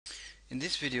In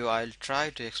this video I'll try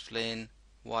to explain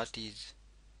what is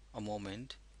a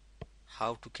moment,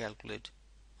 how to calculate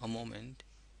a moment,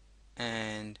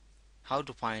 and how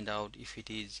to find out if it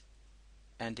is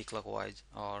anticlockwise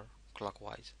or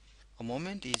clockwise. A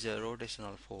moment is a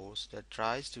rotational force that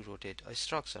tries to rotate a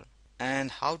structure.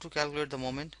 And how to calculate the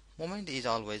moment? Moment is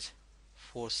always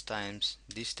force times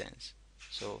distance.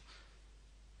 So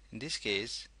in this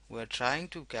case we are trying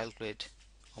to calculate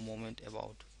a moment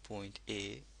about point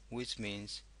A, which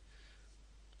means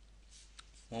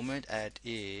moment at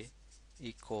A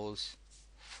equals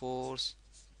force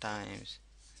times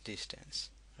distance,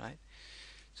 right?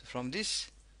 So from this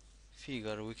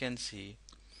figure we can see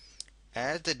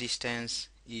as the distance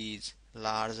is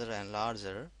larger and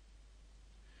larger,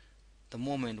 the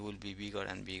moment will be bigger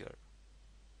and bigger.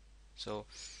 So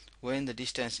when the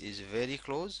distance is very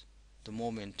close, the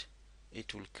moment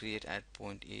it will create at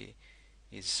point A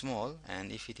is small,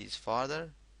 and if it is farther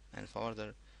and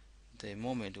farther, the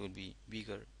moment will be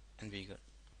bigger and bigger.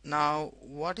 Now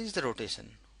what is the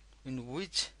rotation? In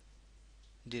which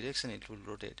direction it will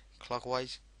rotate,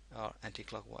 clockwise or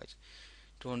anti-clockwise?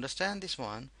 To understand this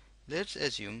one, let's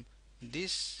assume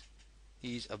this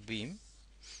is a beam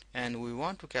and we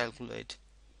want to calculate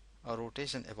a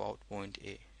rotation about point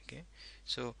A. Okay,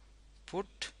 so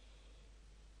put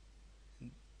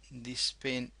this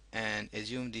pen and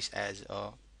assume this as a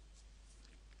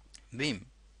beam,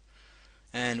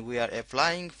 and we are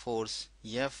applying force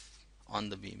F on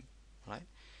the beam, right?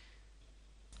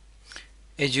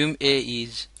 Assume A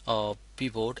is a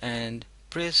pivot and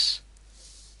press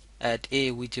at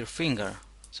A with your finger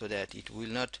so that it will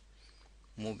not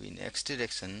move in X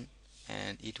direction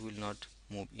and it will not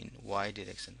move in Y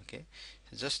direction. Okay,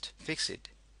 so just fix it,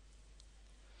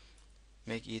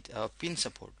 make it a pin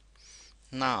support.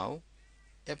 Now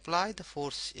apply the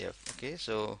force F. Okay,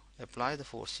 so apply the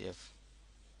force F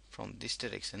from this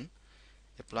direction,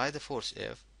 apply the force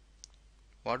F.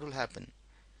 What will happen?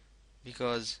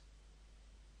 Because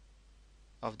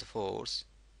of the force,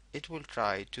 it will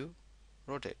try to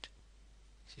rotate.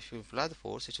 If you apply the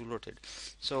force, it will rotate.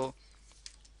 So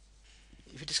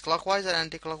if it is clockwise or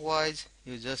anti-clockwise,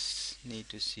 you just need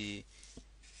to see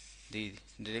the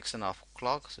direction of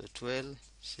clock. So 12,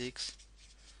 6,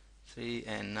 3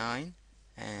 and 9,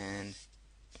 and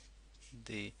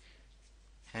the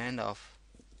hand of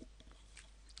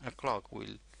a clock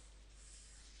will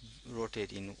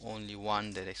rotate in only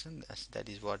one direction. That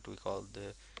is what we call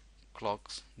the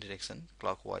clock's direction,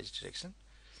 clockwise direction.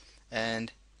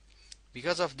 And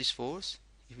because of this force,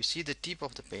 if you see the tip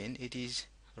of the pen, it is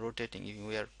rotating. If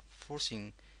we are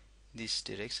forcing this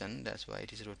direction, that's why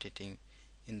it is rotating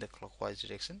in the clockwise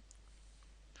direction.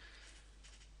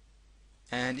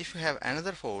 And if you have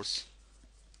another force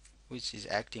which is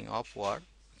acting upward,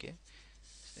 okay,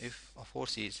 if a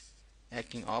force is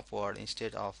acting upward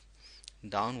instead of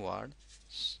downward,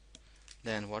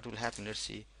 then what will happen? Let's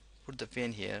see, put the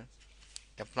pen here,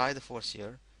 apply the force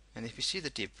here, and if you see the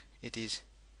tip, it is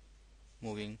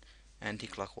moving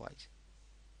anti-clockwise.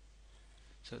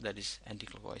 So that is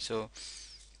anti-clockwise. So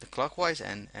the clockwise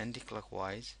and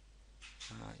anti-clockwise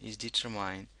is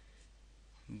determined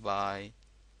by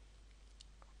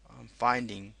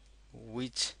finding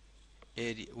which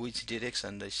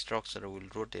direction the structure will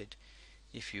rotate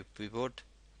if you pivot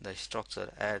the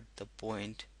structure at the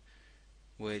point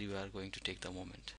where you are going to take the moment.